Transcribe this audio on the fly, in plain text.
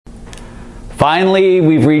Finally,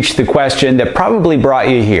 we've reached the question that probably brought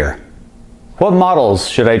you here. What models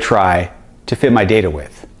should I try to fit my data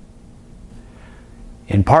with?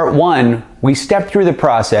 In part 1, we stepped through the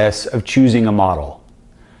process of choosing a model.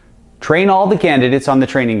 Train all the candidates on the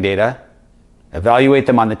training data, evaluate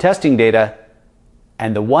them on the testing data,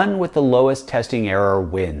 and the one with the lowest testing error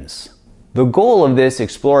wins. The goal of this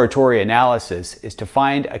exploratory analysis is to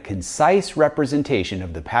find a concise representation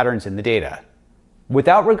of the patterns in the data,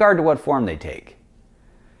 without regard to what form they take.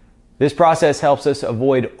 This process helps us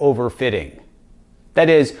avoid overfitting. That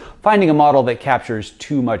is, finding a model that captures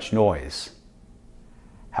too much noise.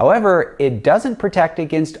 However, it doesn't protect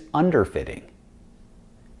against underfitting.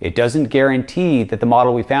 It doesn't guarantee that the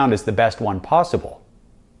model we found is the best one possible.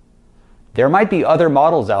 There might be other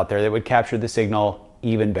models out there that would capture the signal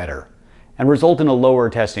even better and result in a lower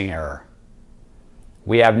testing error.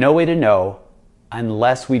 We have no way to know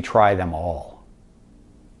unless we try them all.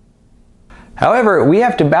 However, we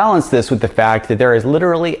have to balance this with the fact that there is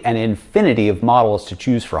literally an infinity of models to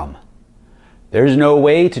choose from. There's no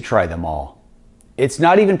way to try them all. It's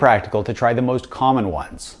not even practical to try the most common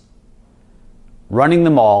ones. Running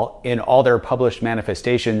them all in all their published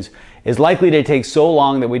manifestations is likely to take so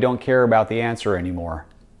long that we don't care about the answer anymore.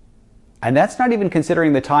 And that's not even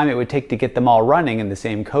considering the time it would take to get them all running in the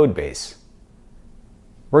same code base.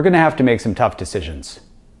 We're going to have to make some tough decisions.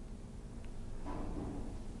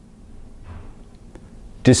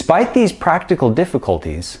 Despite these practical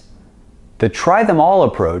difficulties, the try-them-all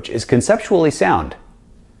approach is conceptually sound.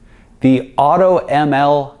 The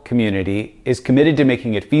AutoML community is committed to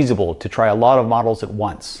making it feasible to try a lot of models at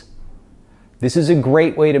once. This is a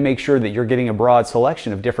great way to make sure that you're getting a broad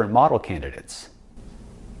selection of different model candidates.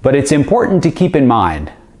 But it's important to keep in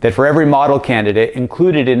mind that for every model candidate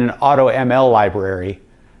included in an AutoML library,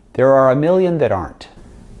 there are a million that aren't.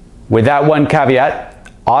 With that one caveat,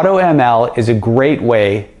 AutoML is a great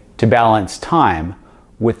way to balance time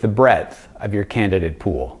with the breadth of your candidate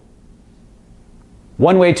pool.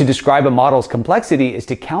 One way to describe a model's complexity is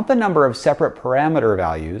to count the number of separate parameter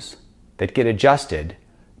values that get adjusted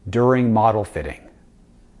during model fitting.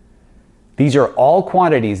 These are all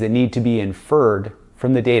quantities that need to be inferred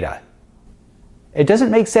from the data. It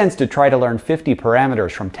doesn't make sense to try to learn 50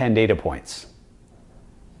 parameters from 10 data points.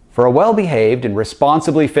 For a well-behaved and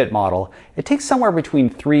responsibly fit model, it takes somewhere between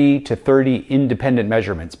 3 to 30 independent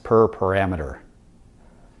measurements per parameter.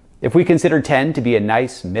 If we consider 10 to be a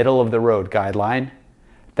nice middle-of-the-road guideline,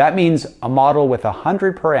 that means a model with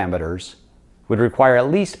 100 parameters would require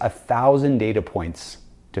at least 1,000 data points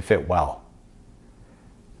to fit well.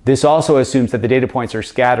 This also assumes that the data points are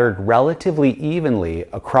scattered relatively evenly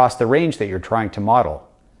across the range that you're trying to model.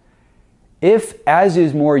 If, as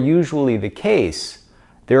is more usually the case,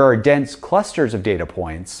 there are dense clusters of data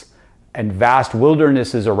points and vast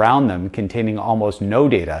wildernesses around them containing almost no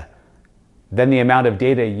data, then the amount of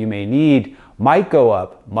data you may need might go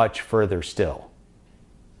up much further still.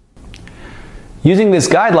 Using this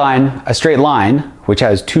guideline, a straight line, which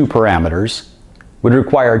has 2 parameters, would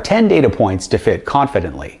require 10 data points to fit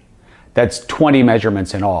confidently. That's 20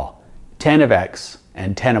 measurements in all, 10 of x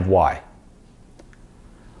and 10 of y.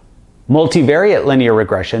 Multivariate linear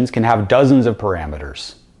regressions can have dozens of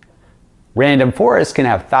parameters. Random forests can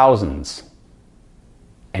have thousands.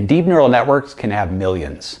 And deep neural networks can have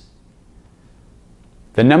millions.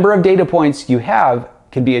 The number of data points you have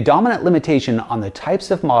can be a dominant limitation on the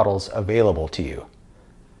types of models available to you.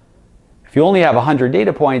 If you only have 100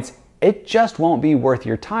 data points, it just won't be worth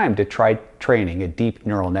your time to try training a deep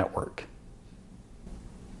neural network.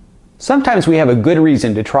 Sometimes we have a good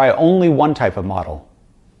reason to try only one type of model.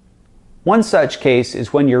 One such case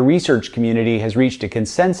is when your research community has reached a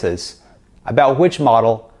consensus about which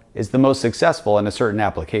model is the most successful in a certain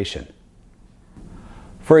application.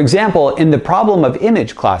 For example, in the problem of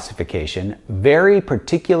image classification, very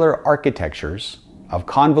particular architectures of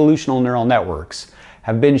convolutional neural networks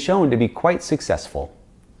have been shown to be quite successful.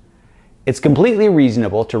 It's completely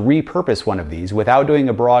reasonable to repurpose one of these without doing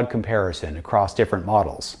a broad comparison across different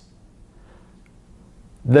models.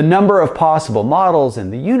 The number of possible models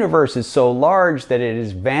in the universe is so large that it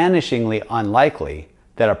is vanishingly unlikely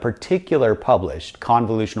that a particular published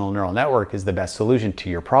convolutional neural network is the best solution to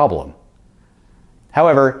your problem.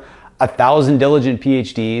 However, 1,000 diligent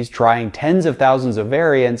PhDs trying tens of thousands of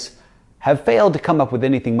variants have failed to come up with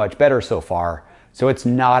anything much better so far, so it's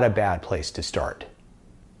not a bad place to start.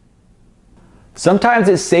 Sometimes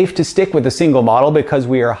it's safe to stick with a single model because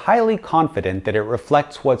we are highly confident that it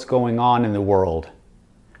reflects what's going on in the world.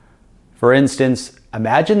 For instance,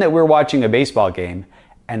 imagine that we're watching a baseball game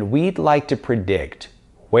and we'd like to predict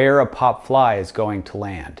where a pop fly is going to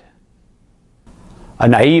land. A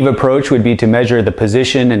naive approach would be to measure the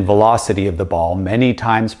position and velocity of the ball many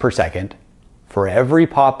times per second for every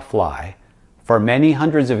pop fly for many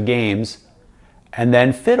hundreds of games, and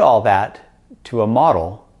then fit all that to a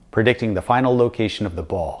model predicting the final location of the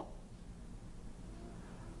ball.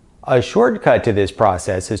 A shortcut to this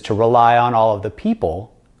process is to rely on all of the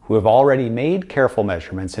people who have already made careful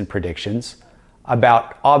measurements and predictions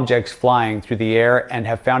about objects flying through the air and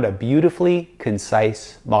have found a beautifully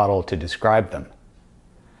concise model to describe them.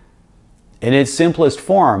 In its simplest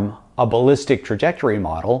form, a ballistic trajectory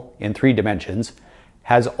model in 3 dimensions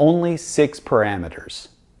has only 6 parameters.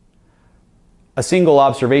 A single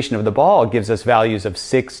observation of the ball gives us values of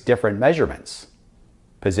 6 different measurements: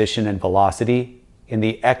 position and velocity in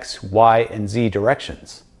the X, Y, and Z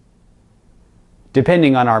directions.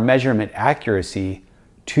 Depending on our measurement accuracy,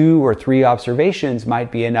 2 or 3 observations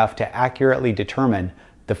might be enough to accurately determine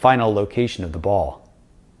the final location of the ball.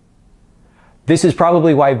 This is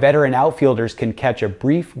probably why veteran outfielders can catch a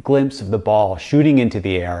brief glimpse of the ball shooting into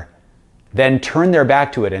the air, then turn their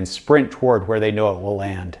back to it and sprint toward where they know it will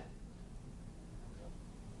land.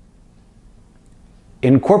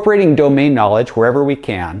 Incorporating domain knowledge wherever we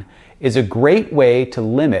can is a great way to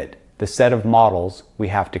limit the set of models we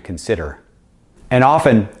have to consider. And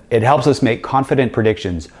often, it helps us make confident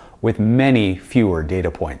predictions with many fewer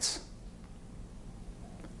data points.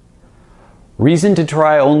 Reason to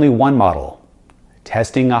try only one model: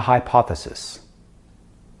 testing a hypothesis.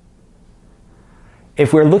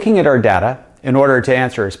 If we're looking at our data in order to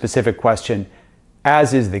answer a specific question,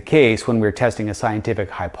 as is the case when we're testing a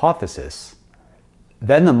scientific hypothesis,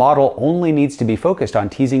 then the model only needs to be focused on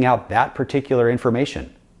teasing out that particular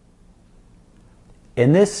information.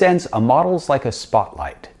 In this sense, a model's like a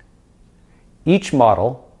spotlight. Each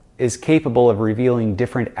model is capable of revealing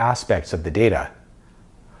different aspects of the data.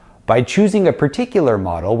 By choosing a particular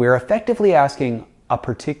model, we're effectively asking a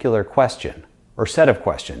particular question or set of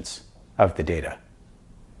questions of the data.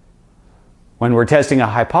 When we're testing a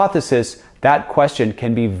hypothesis, that question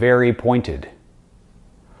can be very pointed.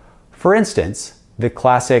 For instance, the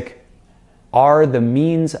classic, "Are the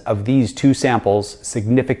means of these 2 samples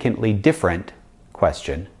significantly different?"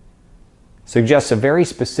 question suggests a very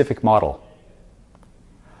specific model.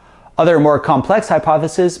 Other more complex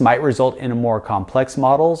hypotheses might result in more complex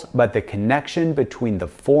models, but the connection between the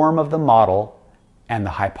form of the model and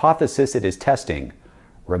the hypothesis it is testing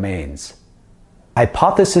remains.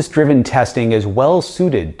 Hypothesis-driven testing is well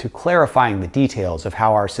suited to clarifying the details of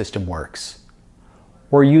how our system works,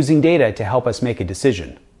 or using data to help us make a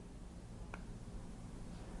decision.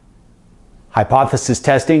 Hypothesis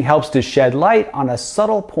testing helps to shed light on a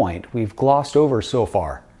subtle point we've glossed over so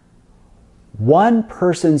far. One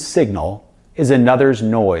person's signal is another's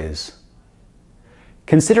noise.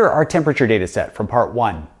 Consider our temperature data set from part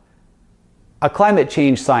 1. A climate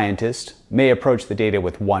change scientist may approach the data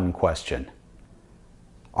with one question: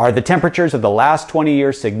 are the temperatures of the last 20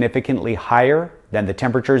 years significantly higher than the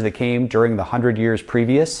temperatures that came during the 100 years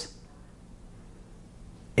previous?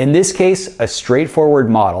 In this case, a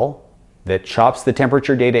straightforward model that chops the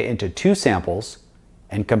temperature data into 2 samples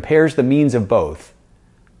and compares the means of both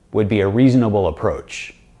would be a reasonable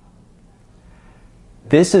approach.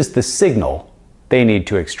 This is the signal they need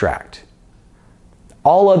to extract.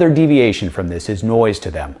 All other deviation from this is noise to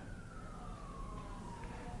them.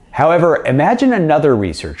 However, imagine another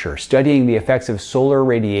researcher studying the effects of solar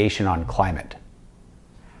radiation on climate.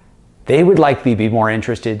 They would likely be more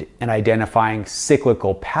interested in identifying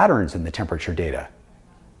cyclical patterns in the temperature data.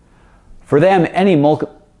 For them, any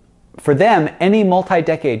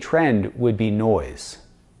multi-decade trend would be noise.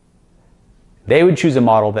 They would choose a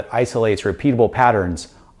model that isolates repeatable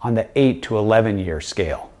patterns on the 8 to 11-year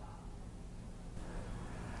scale.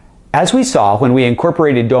 As we saw when we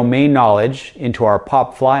incorporated domain knowledge into our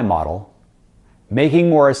pop-fly model, making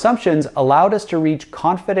more assumptions allowed us to reach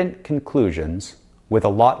confident conclusions with a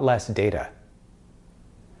lot less data.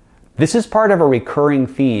 This is part of a recurring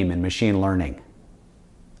theme in machine learning.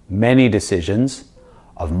 Many decisions,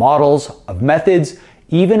 of models, of methods,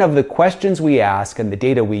 even of the questions we ask and the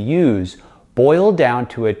data we use, boil down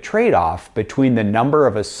to a trade-off between the number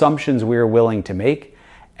of assumptions we are willing to make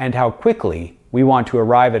and how quickly we want to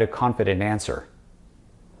arrive at a confident answer.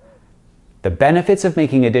 The benefits of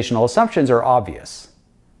making additional assumptions are obvious.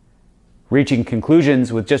 Reaching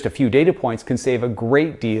conclusions with just a few data points can save a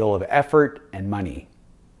great deal of effort and money.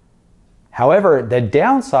 However, the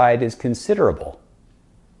downside is considerable.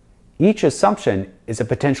 Each assumption is a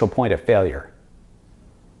potential point of failure.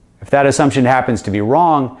 If that assumption happens to be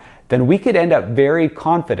wrong, then we could end up very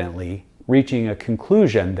confidently reaching a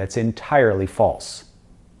conclusion that's entirely false.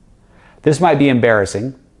 This might be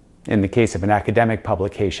embarrassing, in the case of an academic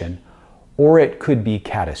publication, or it could be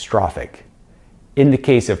catastrophic, in the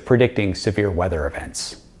case of predicting severe weather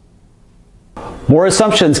events. More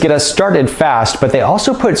assumptions get us started fast, but they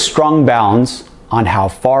also put strong bounds on how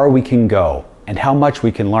far we can go and how much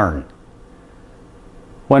we can learn.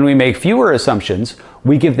 When we make fewer assumptions,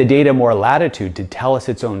 we give the data more latitude to tell us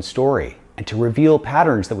its own story and to reveal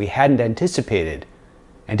patterns that we hadn't anticipated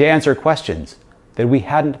and to answer questions that we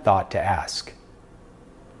hadn't thought to ask.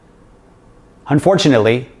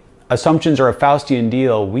 Unfortunately, assumptions are a Faustian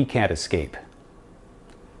deal we can't escape.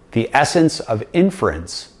 The essence of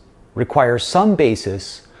inference requires some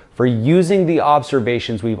basis for using the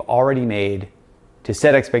observations we've already made to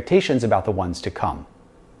set expectations about the ones to come.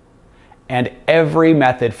 And every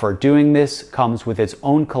method for doing this comes with its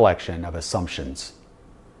own collection of assumptions.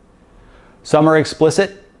 Some are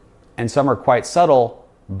explicit and some are quite subtle,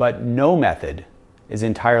 but no method is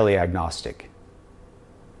entirely agnostic.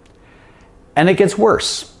 And it gets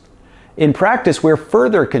worse. In practice, we're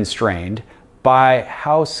further constrained by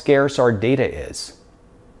how scarce our data is.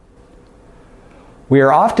 We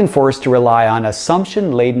are often forced to rely on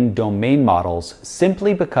assumption-laden domain models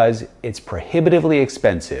simply because it's prohibitively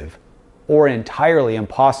expensive or entirely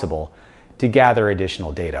impossible to gather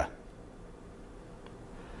additional data.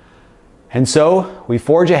 And so we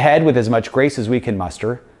forge ahead with as much grace as we can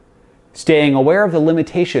muster, staying aware of the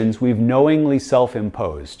limitations we've knowingly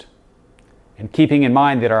self-imposed, and keeping in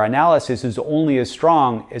mind that our analysis is only as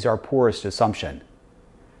strong as our poorest assumption,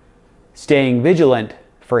 staying vigilant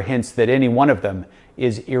for hints that any one of them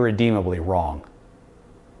is irredeemably wrong.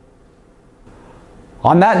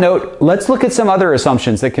 On that note, let's look at some other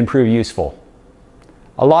assumptions that can prove useful.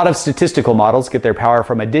 A lot of statistical models get their power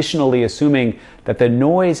from additionally assuming that the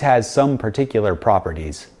noise has some particular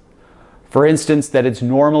properties. For instance, that it's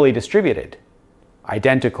normally distributed,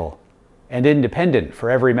 identical, and independent for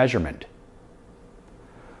every measurement.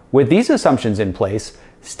 With these assumptions in place,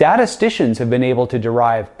 statisticians have been able to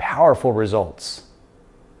derive powerful results.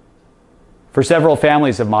 For several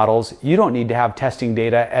families of models, you don't need to have testing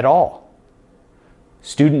data at all.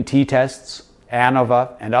 Student t-tests,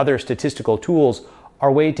 ANOVA, and other statistical tools are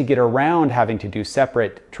a way to get around having to do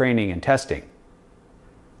separate training and testing.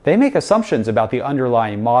 They make assumptions about the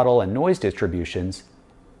underlying model and noise distributions,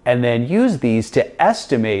 and then use these to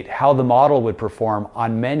estimate how the model would perform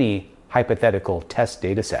on many hypothetical test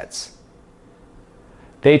datasets.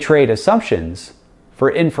 They trade assumptions for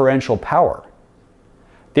inferential power.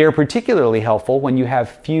 They are particularly helpful when you have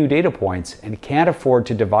few data points and can't afford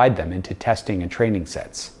to divide them into testing and training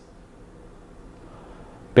sets.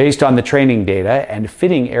 Based on the training data and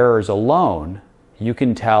fitting errors alone, you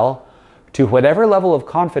can tell, to whatever level of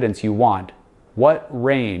confidence you want, what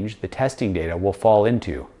range the testing data will fall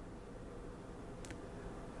into.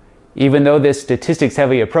 Even though this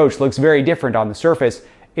statistics-heavy approach looks very different on the surface,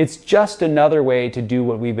 it's just another way to do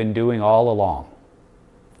what we've been doing all along: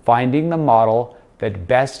 finding the model that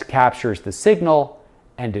best captures the signal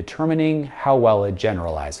and determining how well it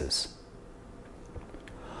generalizes.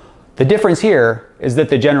 The difference here is that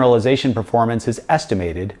the generalization performance is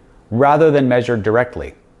estimated rather than measured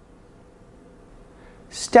directly.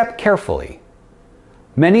 Step carefully.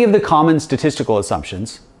 Many of the common statistical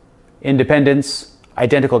assumptions, independence,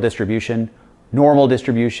 identical distribution, normal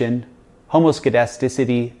distribution,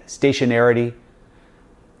 homoscedasticity, stationarity,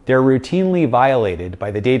 they're routinely violated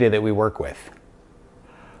by the data that we work with.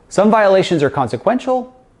 Some violations are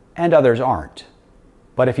consequential and others aren't.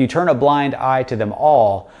 But if you turn a blind eye to them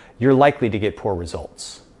all, you're likely to get poor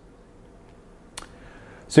results.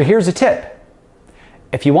 So here's a tip.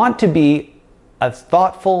 If you want to be a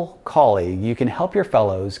thoughtful colleague, you can help your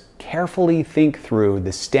fellows carefully think through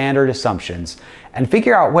the standard assumptions and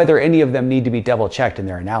figure out whether any of them need to be double-checked in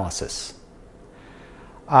their analysis.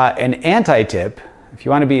 An anti-tip, if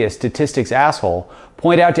you want to be a statistics asshole,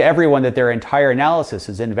 point out to everyone that their entire analysis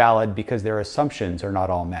is invalid because their assumptions are not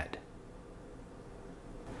all met.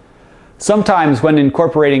 Sometimes when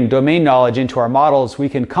incorporating domain knowledge into our models, we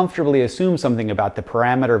can comfortably assume something about the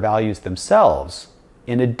parameter values themselves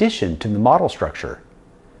in addition to the model structure.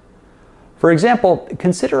 For example,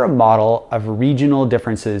 consider a model of regional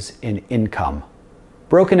differences in income,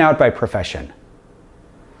 broken out by profession.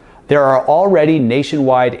 There are already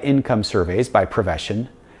nationwide income surveys by profession,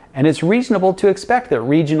 and it's reasonable to expect that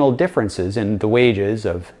regional differences in the wages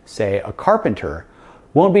of, say, a carpenter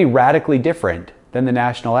won't be radically different than the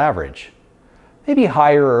national average. Maybe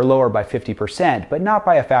higher or lower by 50%, but not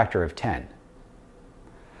by a factor of 10.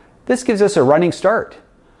 This gives us a running start.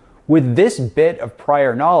 With this bit of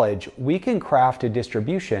prior knowledge, we can craft a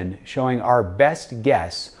distribution showing our best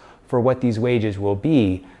guess for what these wages will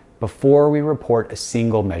be before we report a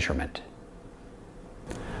single measurement.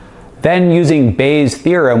 Then, using Bayes'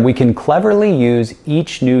 theorem, we can cleverly use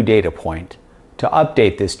each new data point to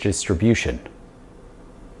update this distribution.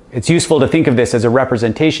 It's useful to think of this as a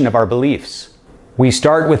representation of our beliefs. We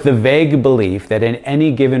start with the vague belief that in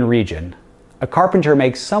any given region, a carpenter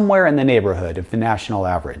makes somewhere in the neighborhood of the national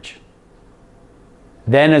average.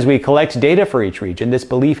 Then, as we collect data for each region, this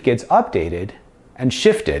belief gets updated and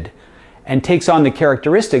shifted and takes on the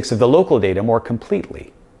characteristics of the local data more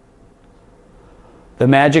completely. The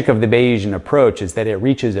magic of the Bayesian approach is that it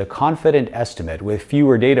reaches a confident estimate with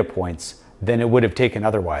fewer data points than it would have taken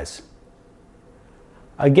otherwise.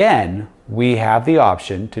 Again, we have the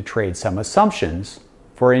option to trade some assumptions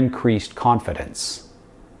for increased confidence.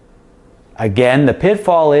 Again, the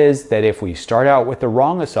pitfall is that if we start out with the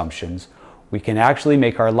wrong assumptions, we can actually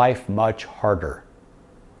make our life much harder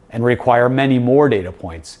and require many more data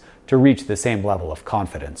points to reach the same level of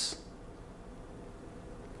confidence.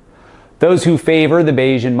 Those who favor the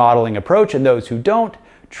Bayesian modeling approach and those who don't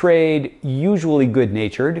trade usually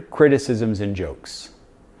good-natured criticisms and jokes.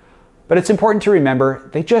 But it's important to remember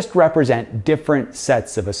they just represent different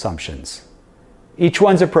sets of assumptions. Each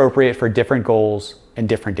one's appropriate for different goals and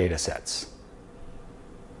different data sets.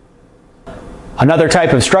 Another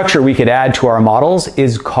type of structure we could add to our models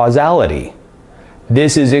is causality.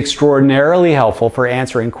 This is extraordinarily helpful for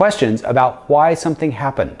answering questions about why something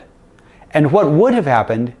happened and what would have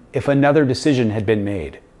happened if another decision had been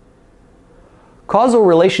made. Causal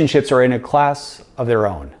relationships are in a class of their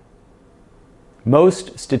own.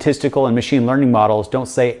 Most statistical and machine learning models don't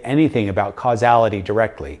say anything about causality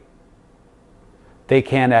directly. They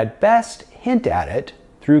can at best hint at it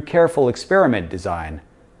through careful experiment design,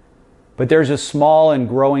 but there's a small and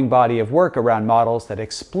growing body of work around models that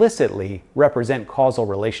explicitly represent causal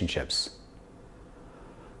relationships.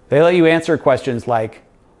 They let you answer questions like,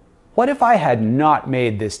 what if I had not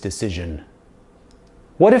made this decision?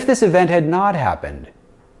 What if this event had not happened?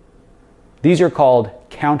 These are called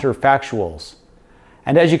counterfactuals.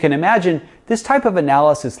 And as you can imagine, this type of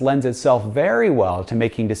analysis lends itself very well to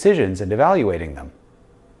making decisions and evaluating them.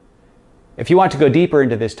 If you want to go deeper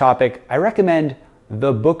into this topic, I recommend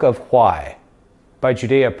The Book of Why by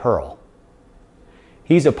Judea Pearl.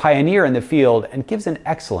 He's a pioneer in the field and gives an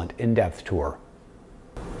excellent in-depth tour.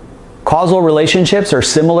 Causal relationships are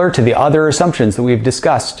similar to the other assumptions that we've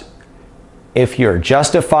discussed. If you're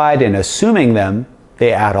justified in assuming them,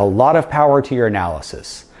 they add a lot of power to your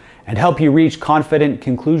analysis and help you reach confident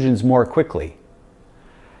conclusions more quickly.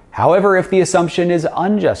 However, if the assumption is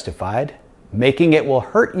unjustified, making it will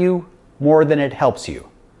hurt you more than it helps you,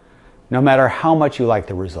 no matter how much you like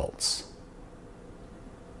the results.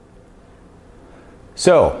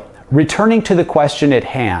 So, returning to the question at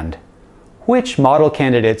hand, which model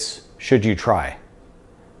candidates should you try?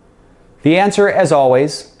 The answer, as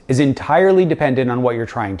always, is entirely dependent on what you're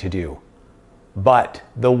trying to do. But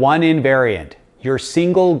the one invariant, your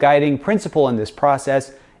single guiding principle in this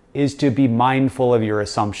process, is to be mindful of your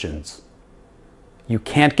assumptions. You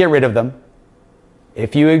can't get rid of them.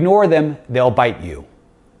 If you ignore them, they'll bite you.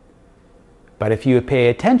 But if you pay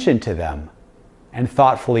attention to them and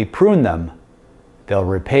thoughtfully prune them, they'll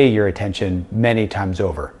repay your attention many times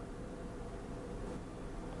over.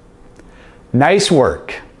 Nice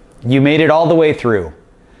work. You made it all the way through.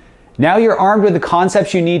 Now you're armed with the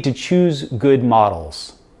concepts you need to choose good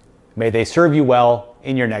models. May they serve you well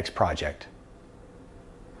in your next project.